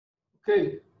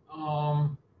Okay,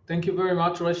 thank you very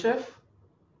much, Reshef.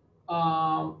 There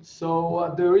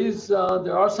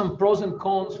are some pros and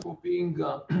cons for being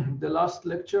the last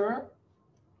lecturer.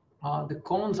 The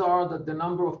cons are that the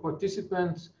number of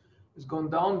participants has gone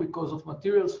down because of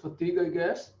materials fatigue, I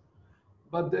guess.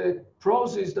 But the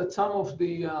pros is that some of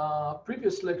the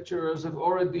previous lecturers have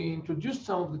already introduced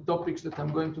some of the topics that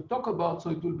I'm going to talk about,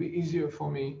 so it will be easier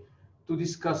for me to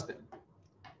discuss them.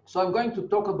 So I'm going to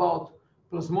talk about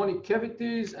plasmonic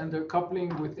cavities and their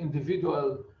coupling with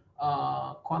individual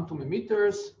quantum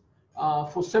emitters.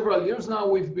 For several years now,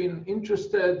 we've been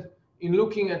interested in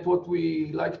looking at what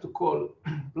we like to call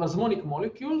plasmonic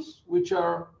molecules, which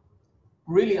are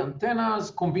really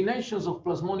antennas, combinations of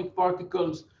plasmonic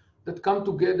particles that come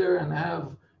together and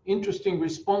have interesting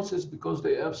responses because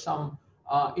they have some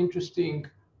interesting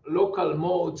local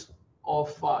modes of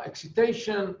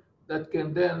excitation that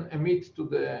can then emit to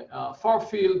the far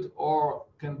field or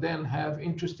can then have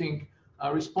interesting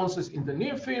responses in the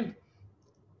near field.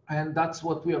 And that's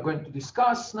what we are going to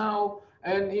discuss now.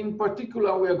 And in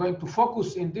particular, we are going to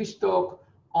focus in this talk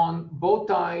on bow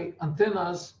tie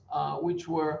antennas, which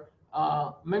were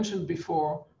mentioned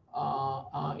before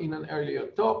in an earlier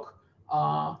talk.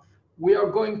 We are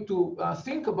going to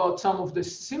think about some of the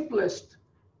simplest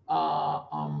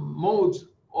modes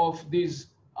of these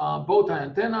bow tie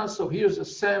antennas. So here's a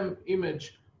SEM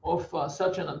image of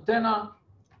such an antenna.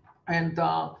 And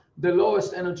the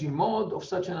lowest energy mode of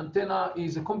such an antenna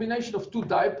is a combination of two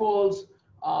dipoles,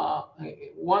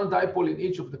 one dipole in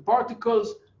each of the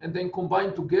particles, and then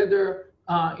combined together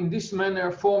in this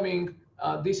manner, forming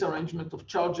this arrangement of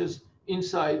charges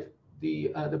inside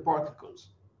the particles.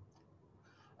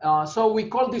 So we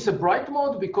call this a bright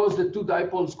mode because the two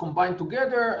dipoles combine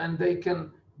together and they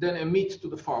can then emit to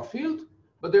the far field.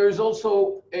 But there is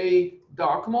also a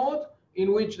dark mode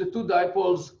in which the two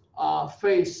dipoles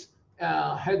face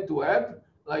head to head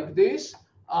like this.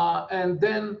 And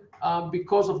then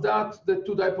because of that, the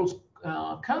two dipoles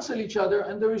cancel each other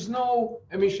and there is no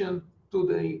emission to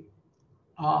the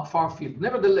far field.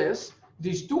 Nevertheless,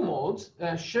 these two modes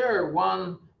share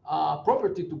one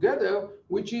property together,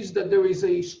 which is that there is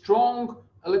a strong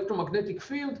electromagnetic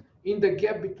field in the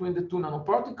gap between the two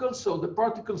nanoparticles. So the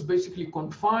particles basically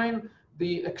confine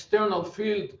the external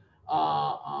field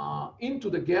into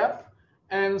the gap.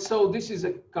 And so this is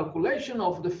a calculation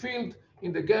of the field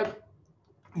in the gap,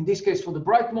 in this case for the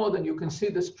bright mode, and you can see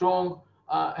the strong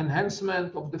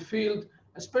enhancement of the field,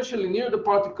 especially near the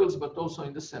particles, but also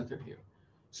in the center here.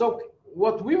 So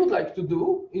what we would like to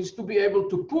do is to be able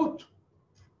to put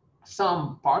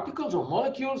some particles or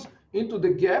molecules into the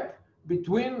gap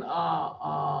between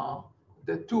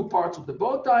the two parts of the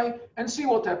bow tie and see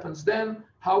what happens then,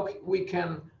 how we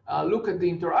can look at the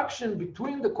interaction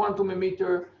between the quantum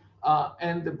emitter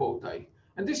and the bow tie.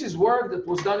 And this is work that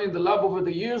was done in the lab over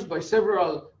the years by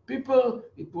several people.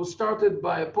 It was started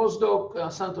by a postdoc,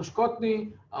 Santosh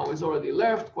Kotny, who has already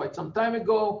left quite some time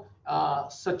ago.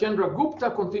 Satyendra Gupta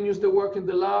continues the work in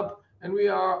the lab, and we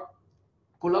are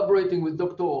collaborating with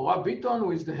Dr. Ora Bitton,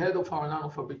 who is the head of our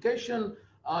nanofabrication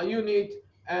unit,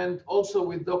 and also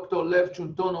with Dr. Lev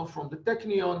Chuntonov from the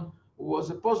Technion, who was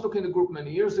a postdoc in the group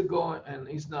many years ago and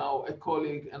is now a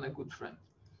colleague and a good friend.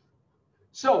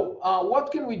 So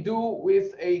what can we do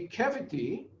with a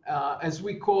cavity, as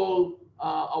we call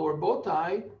our bow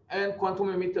tie, and quantum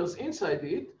emitters inside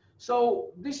it?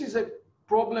 So this is a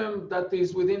problem that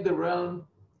is within the realm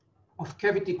of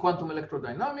cavity quantum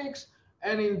electrodynamics.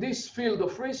 And in this field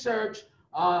of research,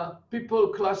 people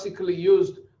classically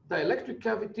used dielectric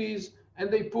cavities, and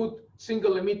they put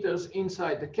single emitters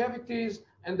inside the cavities,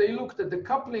 and they looked at the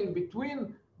coupling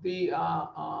between the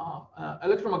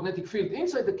electromagnetic field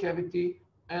inside the cavity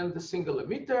and the single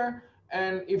emitter.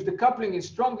 And if the coupling is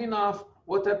strong enough,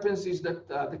 what happens is that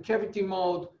the cavity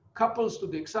mode couples to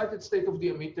the excited state of the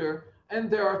emitter, and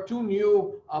there are two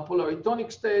new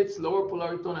polaritonic states, lower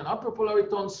polariton and upper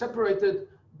polariton, separated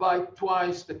by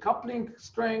twice the coupling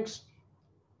strengths.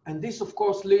 And this, of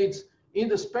course, leads in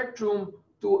the spectrum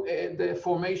to the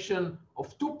formation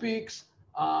of two peaks.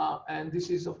 And this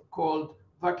is called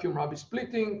vacuum Rabi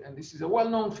splitting. And this is a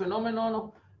well-known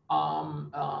phenomenon,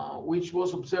 which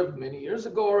was observed many years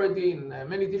ago already in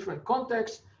many different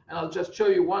contexts. And I'll just show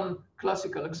you one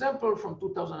classical example from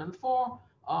 2004,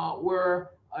 where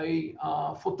a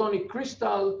photonic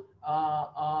crystal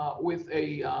with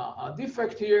a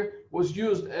defect here was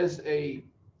used as a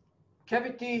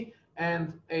cavity,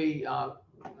 and a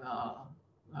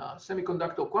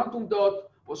semiconductor quantum dot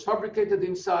was fabricated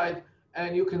inside,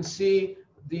 and you can see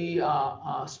the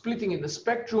splitting in the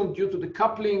spectrum due to the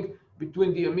coupling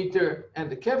between the emitter and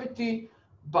the cavity.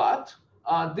 But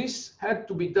this had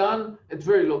to be done at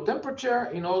very low temperature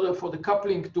in order for the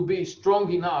coupling to be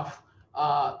strong enough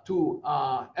to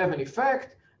have an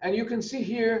effect. And you can see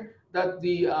here that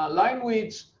the line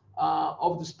width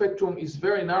of the spectrum is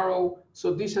very narrow.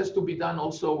 So this has to be done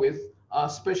also with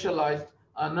specialized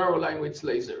narrow line width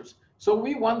lasers. So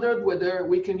we wondered whether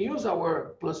we can use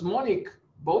our plasmonic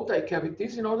bow tie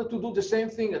cavities in order to do the same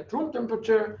thing at room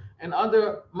temperature and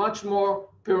other much more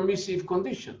permissive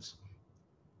conditions.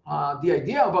 The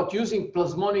idea about using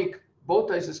plasmonic bow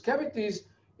ties as cavities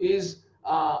is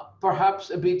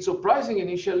perhaps a bit surprising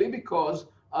initially, because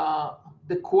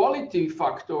the quality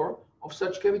factor of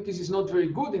such cavities is not very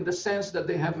good, in the sense that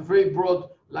they have a very broad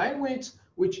line width,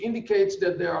 which indicates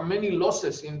that there are many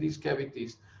losses in these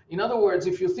cavities. In other words,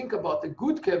 if you think about a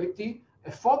good cavity,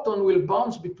 a photon will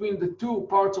bounce between the two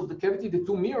parts of the cavity, the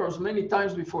two mirrors, many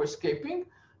times before escaping.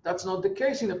 That's not the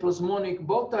case in a plasmonic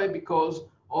bow tie because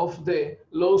of the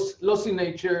lossy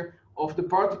nature of the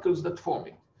particles that form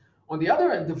it. On the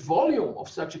other hand, the volume of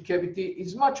such a cavity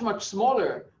is much, much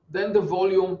smaller than the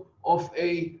volume of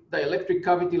a dielectric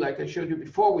cavity like I showed you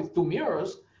before with two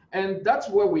mirrors. And that's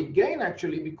where we gain,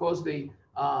 actually, because the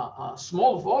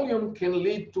small volume can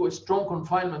lead to a strong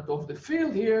confinement of the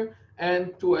field here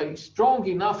and to a strong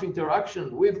enough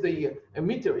interaction with the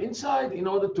emitter inside in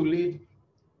order to lead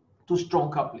to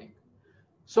strong coupling.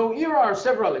 So here are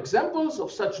several examples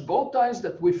of such bow ties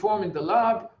that we form in the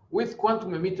lab with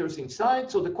quantum emitters inside.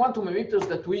 So the quantum emitters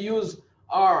that we use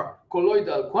are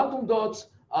colloidal quantum dots,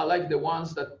 like the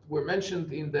ones that were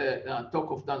mentioned in the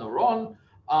talk of Dan Oron.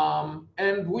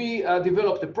 And we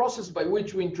developed a process by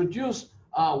which we introduce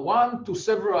one to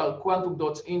several quantum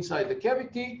dots inside the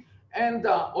cavity. And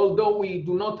although we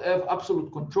do not have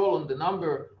absolute control on the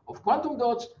number of quantum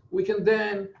dots, we can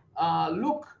then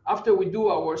look, after we do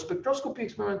our spectroscopy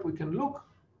experiment, we can look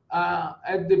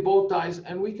at the bow ties,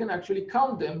 and we can actually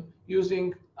count them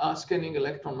using scanning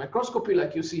electron microscopy,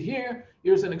 like you see here.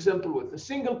 Here's an example with a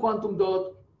single quantum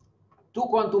dot, two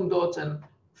quantum dots, and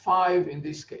 5 in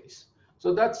this case.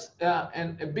 So that's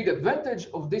a big advantage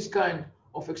of this kind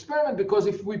of experiment, because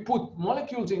if we put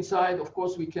molecules inside, of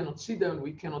course, we cannot see them,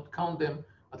 we cannot count them,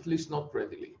 at least not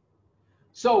readily.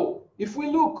 So if we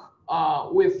look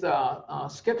with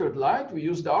scattered light, we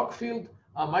use dark field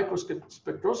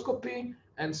microspectroscopy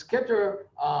and scatter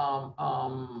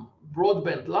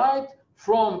broadband light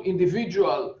from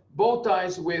individual bow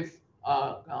ties with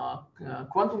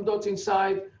quantum dots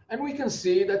inside. And we can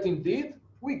see that indeed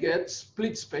we get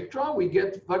split spectra, we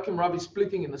get vacuum rabbit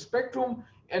splitting in the spectrum,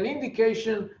 an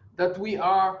indication that we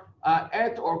are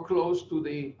at or close to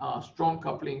the strong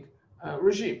coupling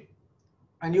regime.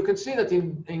 And you can see that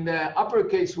in the upper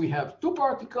case we have 2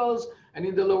 particles, and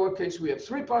in the lower case we have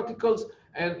 3 particles,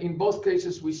 and in both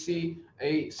cases we see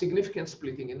a significant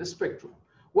splitting in the spectrum.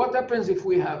 What happens if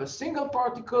we have a single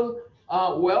particle?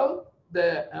 Well,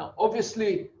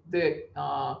 obviously the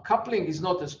coupling is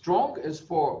not as strong as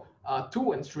for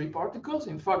 2 and 3 particles.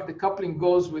 In fact, the coupling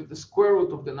goes with the square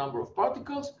root of the number of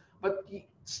particles, but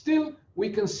still we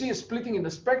can see a splitting in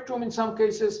the spectrum in some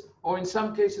cases, or in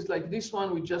some cases like this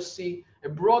one, we just see a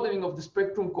broadening of the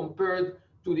spectrum compared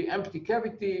to the empty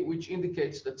cavity, which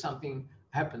indicates that something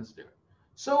happens there.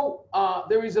 So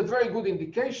there is a very good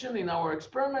indication in our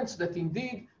experiments that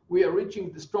indeed we are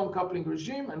reaching the strong coupling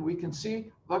regime, and we can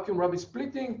see vacuum rabbit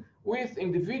splitting with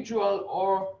individual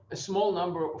or a small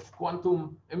number of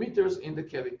quantum emitters in the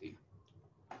cavity.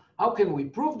 How can we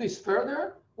prove this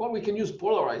further? Well, we can use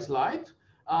polarized light.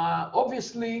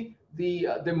 Obviously,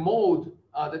 the mode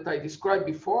that I described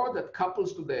before that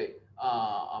couples to the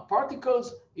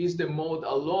particles is the mode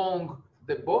along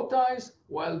the bow ties,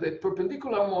 while the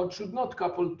perpendicular mode should not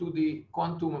couple to the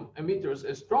quantum emitters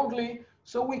as strongly.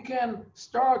 So we can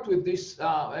start with this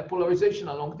polarization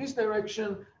along this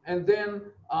direction, and then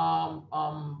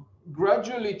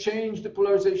gradually change the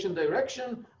polarization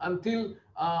direction until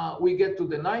we get to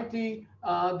the 90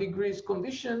 degrees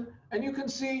condition. And you can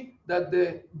see that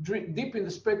the dip in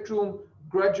the spectrum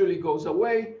gradually goes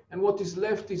away, and what is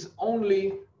left is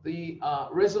only the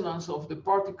resonance of the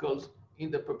particles in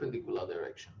the perpendicular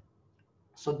direction.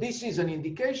 So this is an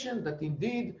indication that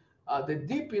indeed the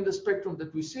dip in the spectrum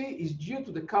that we see is due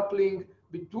to the coupling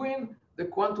between the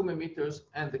quantum emitters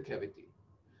and the cavity.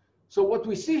 So what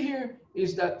we see here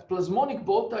is that plasmonic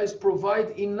bow ties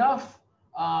provide enough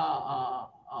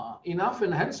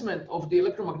enhancement of the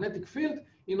electromagnetic field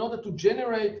in order to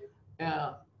generate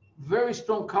very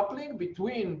strong coupling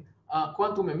between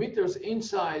quantum emitters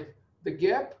inside the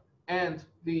gap and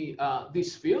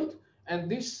this field. And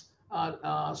this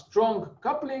strong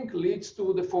coupling leads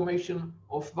to the formation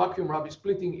of vacuum rabbit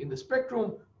splitting in the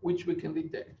spectrum, which we can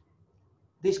detect.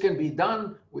 This can be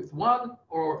done with one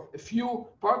or a few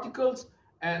particles,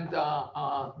 and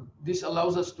this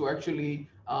allows us to actually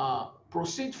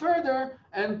proceed further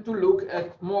and to look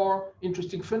at more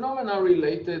interesting phenomena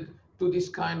related to this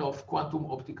kind of quantum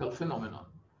optical phenomenon.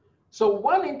 So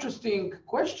one interesting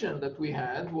question that we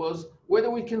had was whether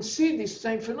we can see this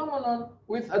same phenomenon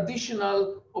with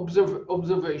additional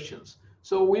observations.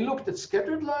 So we looked at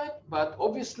scattered light, but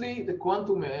obviously the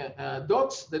quantum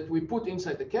dots that we put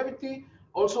inside the cavity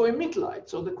also emit light.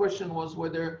 So the question was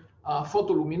whether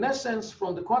photoluminescence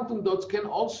from the quantum dots can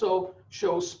also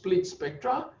show split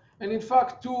spectra. And in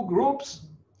fact, two groups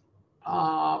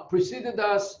preceded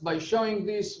us by showing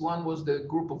this. One was the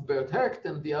group of Bert Hecht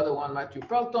and the other one Matthew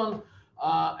Pelton,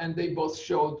 and they both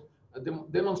showed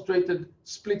demonstrated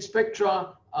split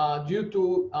spectra due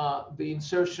to the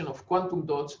insertion of quantum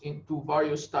dots into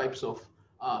various types of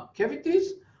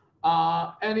cavities.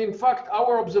 And in fact,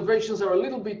 our observations are a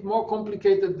little bit more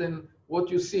complicated than what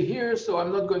you see here, so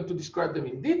I'm not going to describe them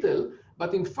in detail.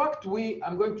 But in fact,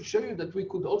 I'm going to show you that we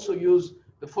could also use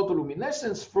the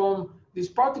photoluminescence from these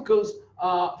particles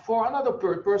for another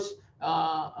purpose,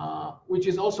 which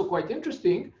is also quite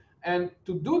interesting. And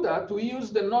to do that, we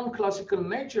use the non-classical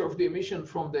nature of the emission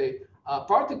from the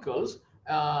particles.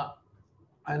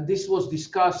 And this was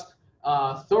discussed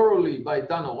thoroughly by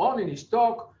Dan Oron in his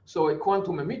talk. So a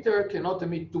quantum emitter cannot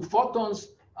emit two photons.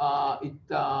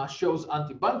 It shows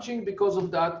anti-bunching because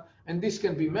of that. And this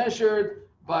can be measured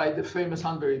by the famous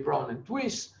Hanbury, Brown, and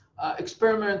Twiss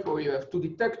experiment, where you have two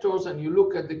detectors and you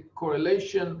look at the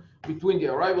correlation between the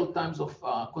arrival times of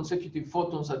consecutive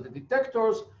photons at the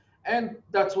detectors. And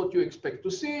that's what you expect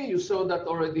to see. You saw that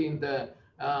already in the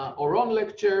Oron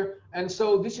lecture. And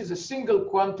so this is a single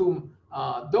quantum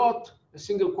dot, a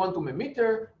single quantum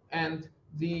emitter. And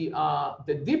the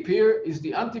dip here is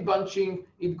the anti-bunching.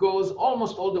 It goes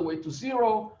almost all the way to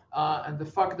 0. And the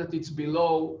fact that it's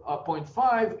below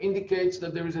 0.5 indicates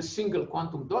that there is a single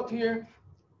quantum dot here.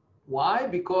 Why?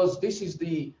 Because this is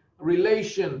the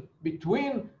relation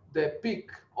between the peak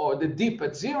or the dip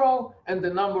at 0 and the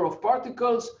number of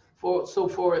particles. So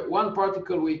for one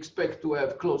particle, we expect to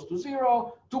have close to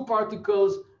 0, two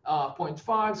particles,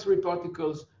 0.5, three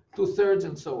particles, 2/3,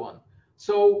 and so on.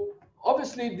 So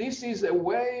obviously, this is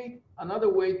another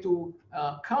way to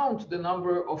count the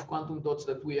number of quantum dots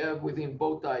that we have within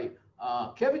bow tie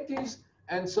cavities.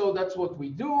 And so that's what we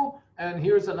do. And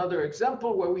here's another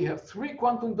example where we have 3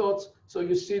 quantum dots. So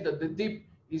you see that the dip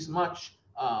is much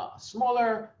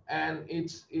smaller, and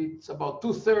it's about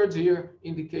 2/3 here,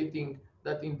 indicating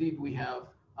that indeed we have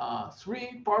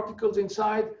 3 particles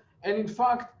inside. And in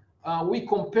fact, we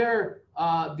compare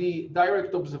the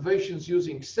direct observations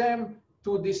using SEM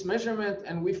to this measurement,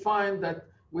 and we find that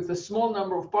with a small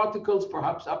number of particles,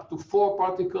 perhaps up to 4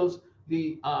 particles,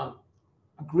 the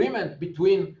agreement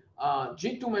between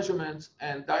G2 measurements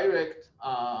and direct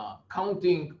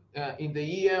counting in the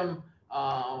EM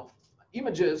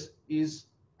images is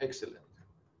excellent.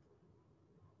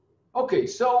 Okay,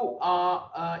 so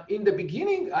in the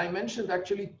beginning, I mentioned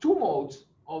actually 2 modes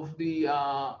of the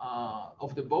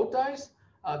bow ties.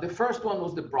 The first one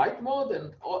was the bright mode,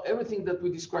 and everything that we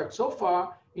described so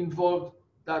far involved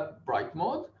that bright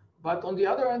mode. But on the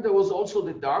other end, there was also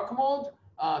the dark mode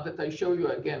that I show you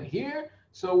again here.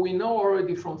 So we know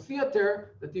already from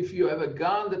theater that if you have a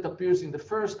gun that appears in the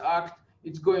first act,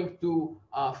 it's going to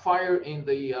fire in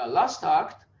the last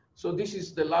act. So this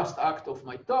is the last act of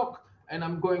my talk. And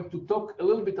I'm going to talk a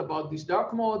little bit about this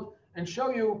dark mode and show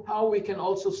you how we can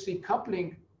also see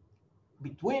coupling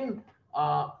between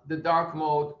the dark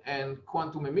mode and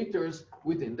quantum emitters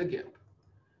within the gap.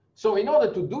 So in order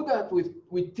to do that,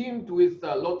 we teamed with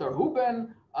Lothar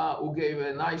Huben, who gave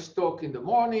a nice talk in the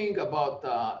morning about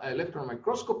electron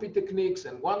microscopy techniques.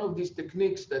 And one of these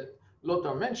techniques that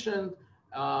Lothar mentioned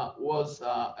was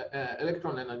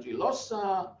electron energy loss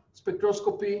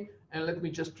spectroscopy. And let me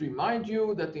just remind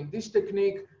you that in this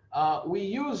technique, we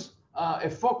use a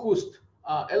focused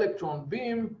electron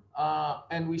beam,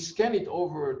 and we scan it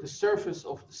over the surface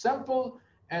of the sample.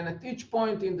 And at each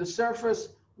point in the surface,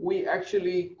 we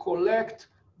actually collect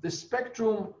the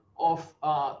spectrum of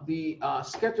the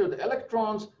scattered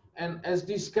electrons. And as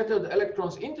these scattered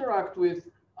electrons interact with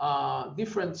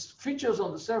different features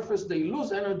on the surface, they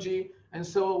lose energy. And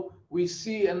so we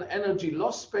see an energy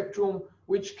loss spectrum,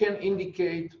 which can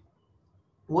indicate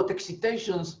what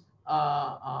excitations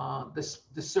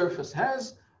the surface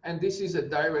has. And this is a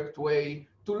direct way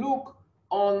to look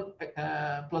on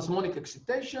plasmonic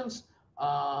excitations.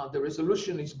 The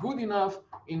resolution is good enough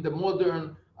in the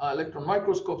modern electron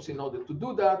microscopes in order to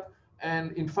do that.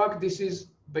 And in fact, this is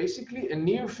basically a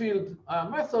near field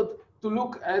method to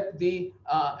look at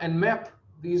and map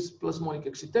these plasmonic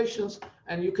excitations.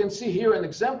 And you can see here an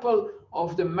example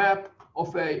of the map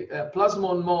of a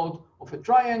plasmon mode of a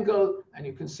triangle, and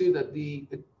you can see that the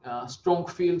strong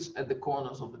fields at the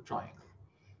corners of the triangle.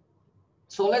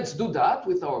 So let's do that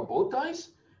with our bow ties.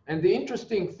 And the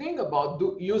interesting thing about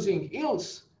using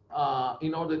EELS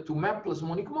in order to map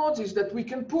plasmonic modes is that we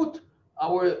can put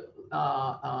our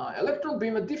electron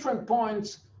beam at different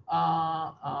points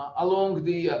along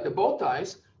the bow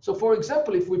ties. So for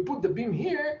example, if we put the beam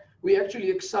here, we actually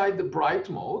excite the bright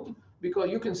mode,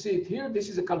 because you can see it here. This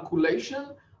is a calculation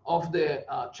of the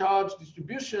charge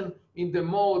distribution in the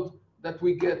mode that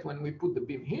we get when we put the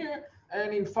beam here.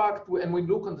 And in fact, when we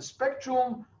look on the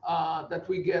spectrum that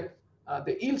we get,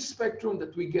 the EELS spectrum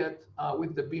that we get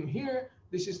with the beam here,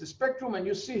 this is the spectrum. And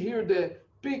you see here the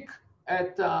peak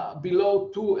at below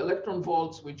 2 electron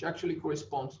volts, which actually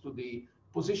corresponds to the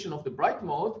position of the bright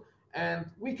mode. And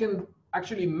we can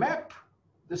actually map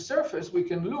the surface. We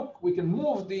can look, we can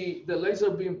move the laser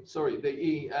beam, sorry,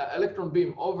 the electron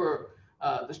beam over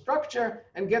the structure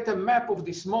and get a map of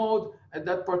this mode at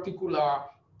that particular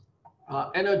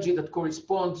energy that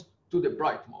corresponds to the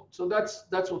bright mode. So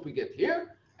that's what we get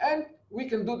here. And we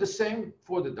can do the same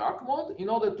for the dark mode. In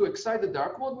order to excite the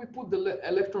dark mode, we put the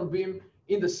electron beam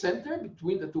in the center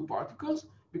between the two particles,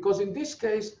 because in this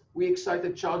case, we excite a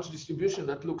charge distribution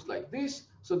that looks like this.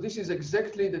 So this is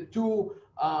exactly the two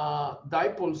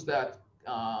dipoles that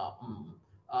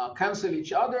cancel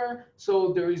each other.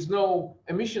 So there is no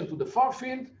emission to the far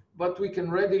field, but we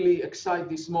can readily excite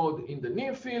this mode in the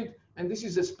near field. And this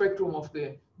is a spectrum of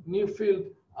the near field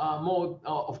mode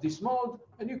of this mode.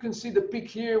 And you can see the peak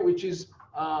here, which is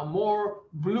more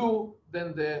blue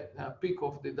than the peak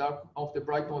of the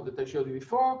bright mode that I showed you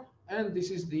before. And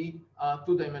this is the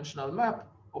two-dimensional map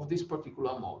of this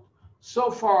particular mode.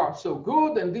 So far, so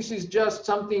good. And this is just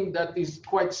something that is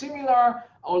quite similar,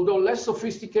 although less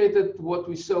sophisticated to what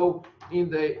we saw in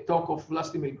the talk of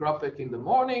Vlastimil Grapek in the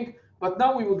morning. But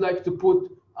now we would like to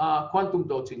put quantum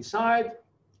dots inside.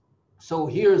 So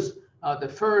here's the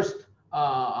first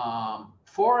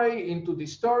foray into the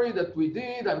story that we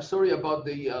did. I'm sorry about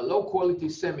the low quality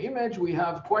SEM image. We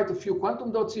have quite a few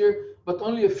quantum dots here, but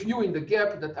only a few in the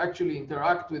gap that actually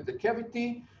interact with the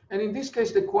cavity. And in this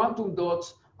case, the quantum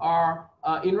dots are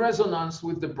in resonance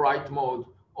with the bright mode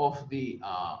of the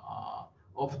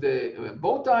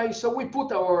bow tie. So we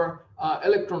put our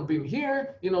electron beam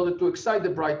here in order to excite the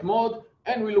bright mode,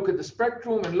 and we look at the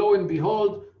spectrum, and lo and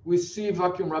behold, we see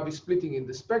vacuum Rabi splitting in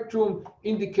the spectrum,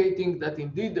 indicating that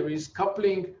indeed there is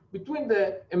coupling between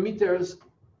the emitters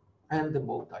and the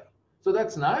bow tie. So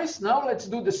that's nice. Now let's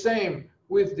do the same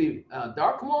with the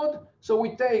dark mode. So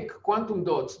we take quantum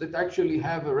dots that actually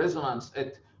have a resonance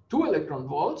at 2 electron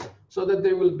volts, so that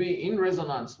they will be in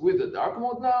resonance with the dark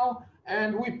mode now.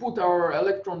 And we put our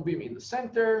electron beam in the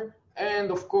center. And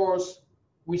of course,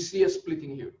 we see a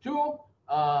splitting here too.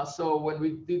 So when we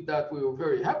did that, we were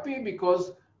very happy,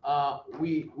 because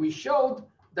we showed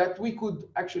that we could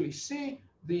actually see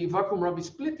the vacuum Rabi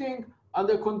splitting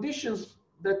under conditions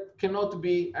that cannot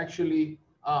be actually,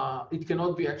 it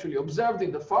cannot be actually observed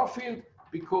in the far field,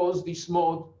 because this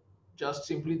mode just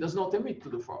simply does not emit to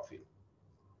the far field.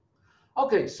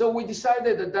 Okay, so we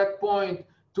decided at that point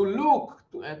to look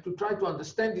to try to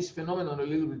understand this phenomenon a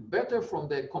little bit better from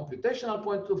the computational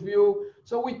point of view.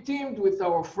 So we teamed with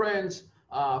our friends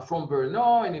from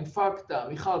Brno, and in fact,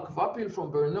 Michal Kvapil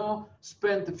from Brno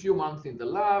spent a few months in the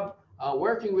lab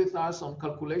working with us on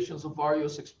calculations of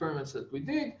various experiments that we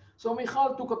did. So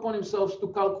Michal took upon himself to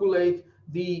calculate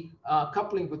the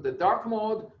coupling with the dark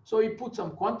mode. So he put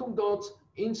some quantum dots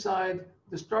inside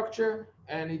the structure,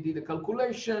 and he did a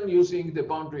calculation using the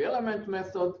boundary element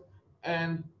method.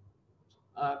 And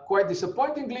quite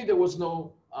disappointingly, there was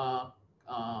no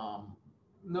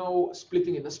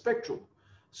splitting in the spectrum.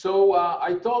 So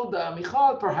I told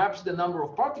Michal, perhaps the number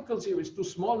of particles here is too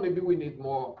small. Maybe we need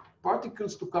more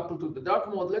particles to couple to the dark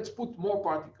mode. Let's put more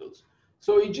particles.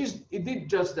 So he did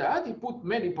just that. He put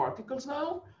many particles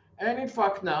now. And in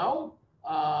fact, now,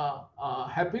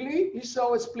 happily, he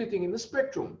saw a splitting in the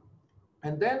spectrum.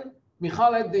 And then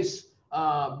Michal had this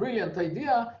brilliant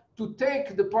idea to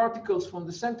take the particles from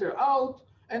the center out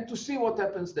and to see what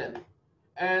happens then.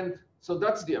 And so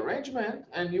that's the arrangement.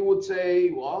 And you would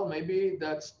say, well, maybe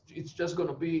it's just going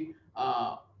to be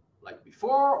like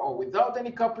before or without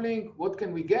any coupling. What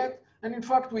can we get? And in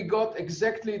fact, we got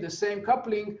exactly the same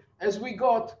coupling as we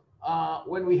got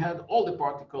when we had all the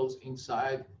particles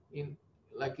inside,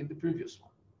 like in the previous one.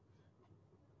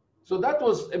 So that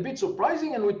was a bit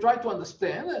surprising, and we tried to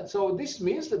understand. And so this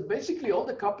means that basically all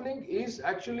the coupling is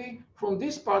actually from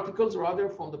these particles rather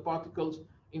from the particles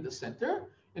in the center.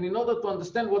 And in order to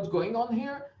understand what's going on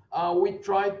here, we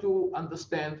try to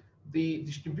understand the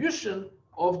distribution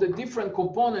of the different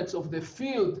components of the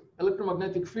field,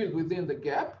 electromagnetic field within the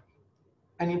gap.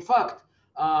 And in fact,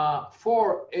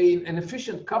 for an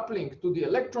efficient coupling to the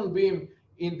electron beam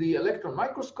in the electron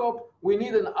microscope, we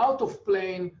need an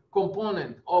out-of-plane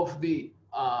component of the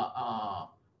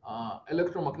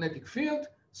electromagnetic field.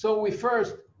 So we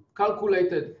first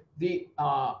calculated the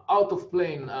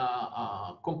out-of-plane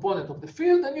component of the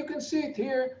field, and you can see it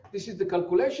here. This is the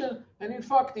calculation, and in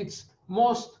fact, it's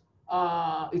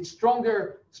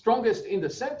strongest in the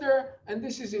center, and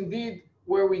this is indeed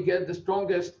where we get the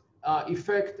strongest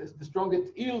effect, the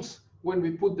strongest yields when we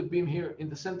put the beam here in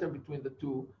the center between the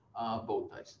two bow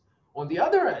ties. On the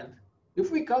other end,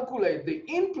 if we calculate the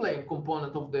in-plane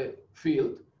component of the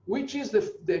field, which is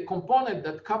the component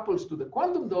that couples to the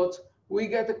quantum dots, we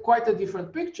get quite a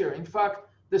different picture. In fact,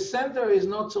 the center is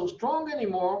not so strong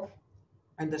anymore,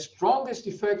 and the strongest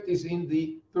effect is in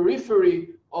the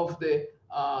periphery of the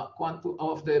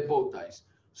bow ties.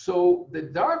 So the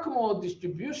dark mode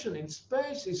distribution in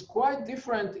space is quite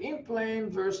different in plane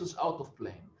versus out of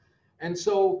plane. And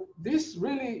so this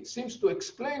really seems to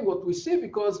explain what we see,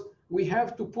 because we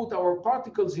have to put our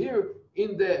particles here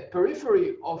in the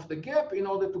periphery of the gap in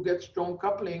order to get strong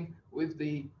coupling with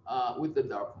the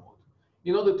dark mode.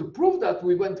 In order to prove that,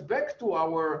 we went back to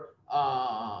our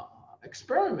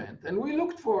experiment, and we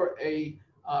looked for a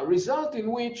result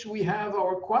in which we have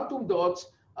our quantum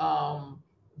dots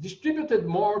distributed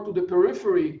more to the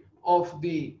periphery of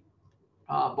the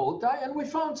bow tie, and we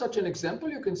found such an example.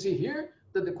 You can see here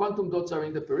that the quantum dots are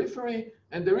in the periphery,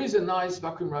 and there is a nice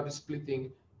vacuum rabbit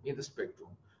splitting in the spectrum.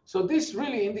 So this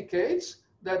really indicates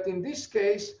that in this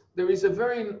case, there is a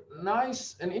very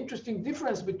nice and interesting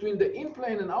difference between the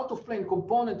in-plane and out-of-plane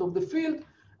component of the field.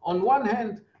 On one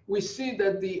hand, we see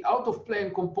that the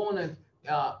out-of-plane component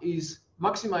is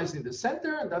maximized in the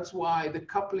center, and that's why the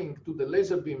coupling to the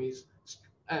laser beam is,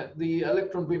 the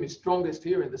electron beam is strongest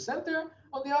here in the center.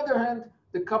 On the other hand,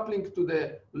 the coupling to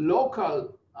the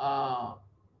local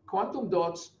quantum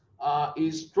dots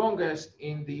is strongest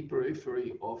in the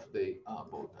periphery of the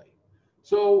bow tie.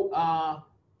 So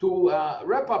to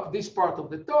wrap up this part of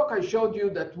the talk, I showed you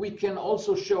that we can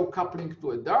also show coupling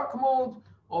to a dark mode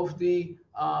of the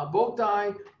bow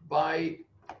tie by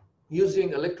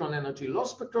using electron energy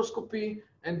loss spectroscopy.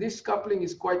 And this coupling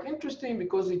is quite interesting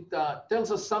because it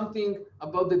tells us something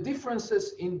about the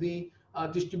differences in the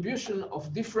distribution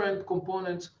of different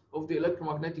components of the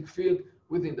electromagnetic field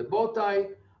within the bow tie.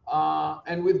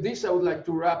 And with this, I would like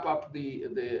to wrap up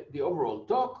the overall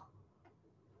talk.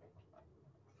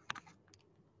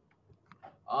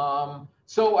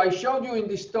 So I showed you in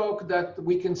this talk that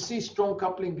we can see strong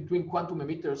coupling between quantum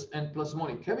emitters and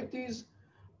plasmonic cavities.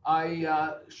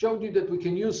 I showed you that we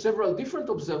can use several different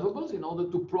observables in order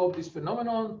to probe this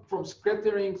phenomenon, from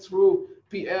scattering through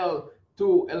PL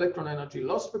to electron energy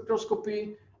loss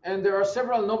spectroscopy. And there are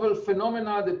several novel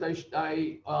phenomena that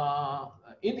I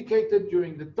indicated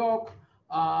during the talk.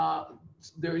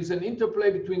 There is an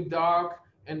interplay between dark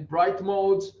and bright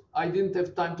modes. I didn't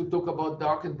have time to talk about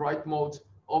dark and bright modes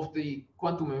of the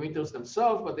quantum emitters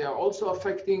themselves, but they are also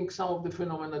affecting some of the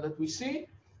phenomena that we see.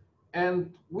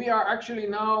 And we are actually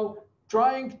now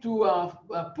trying to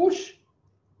push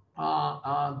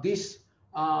this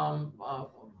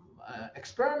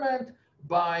experiment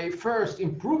by first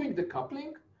improving the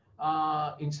coupling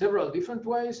in several different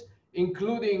ways,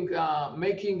 including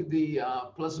making the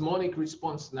plasmonic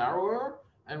response narrower,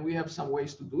 and we have some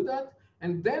ways to do that.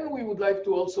 And then we would like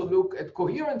to also look at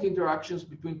coherent interactions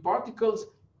between particles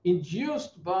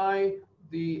induced by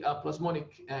the plasmonic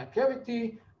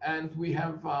cavity. And we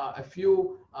have a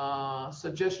few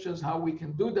suggestions how we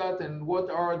can do that and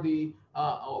what are the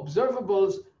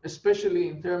observables, especially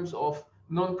in terms of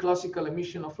non-classical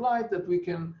emission of light that we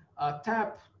can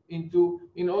tap into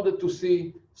in order to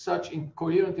see such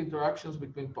coherent interactions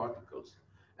between particles.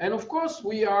 And of course,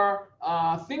 we are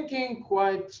thinking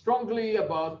quite strongly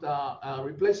about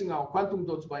replacing our quantum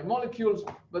dots by molecules,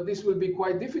 but this will be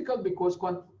quite difficult because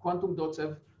quantum dots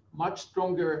have much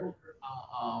stronger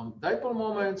dipole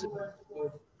moments,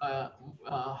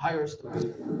 higher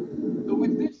stability. So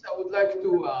with this, I would like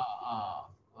to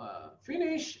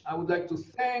finish. I would like to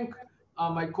thank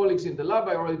my colleagues in the lab.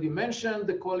 I already mentioned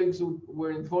the colleagues who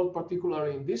were involved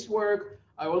particularly in this work.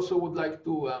 I also would like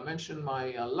to mention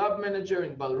my lab manager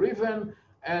in Bal Riven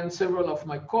and several of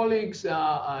my colleagues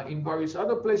in various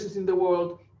other places in the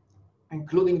world,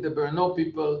 including the Brno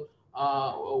people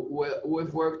who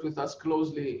have worked with us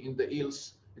closely in the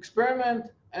EELS experiment,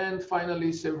 and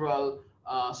finally several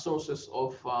sources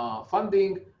of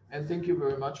funding And thank you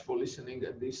very much for listening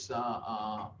at this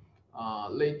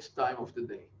late time of the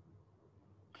day.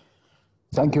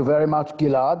 Thank you very much,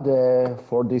 Gilad,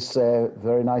 for this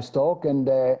very nice talk. And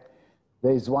there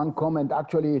is one comment,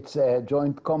 actually it's a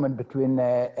joint comment between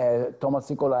Thomas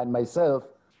Nicola and myself.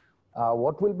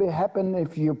 What will happen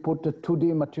if you put a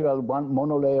 2D material, one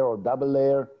monolayer or double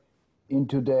layer,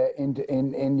 into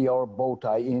in your bow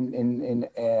tie?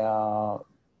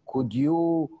 Could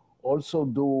you also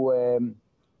do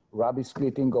Rabi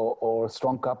splitting or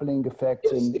strong coupling effects?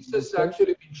 Yes, this has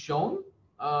actually been shown.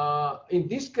 In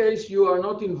this case, you are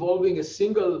not involving a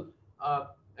single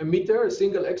emitter, a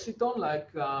single exciton. Like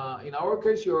in our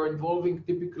case, you are involving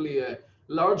typically a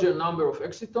larger number of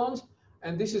excitons.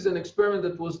 And this is an experiment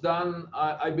that was done,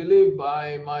 I believe,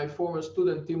 by my former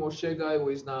student, Timo Shegai, who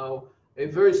is now a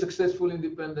very successful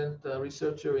independent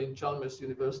researcher in Chalmers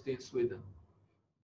University in Sweden.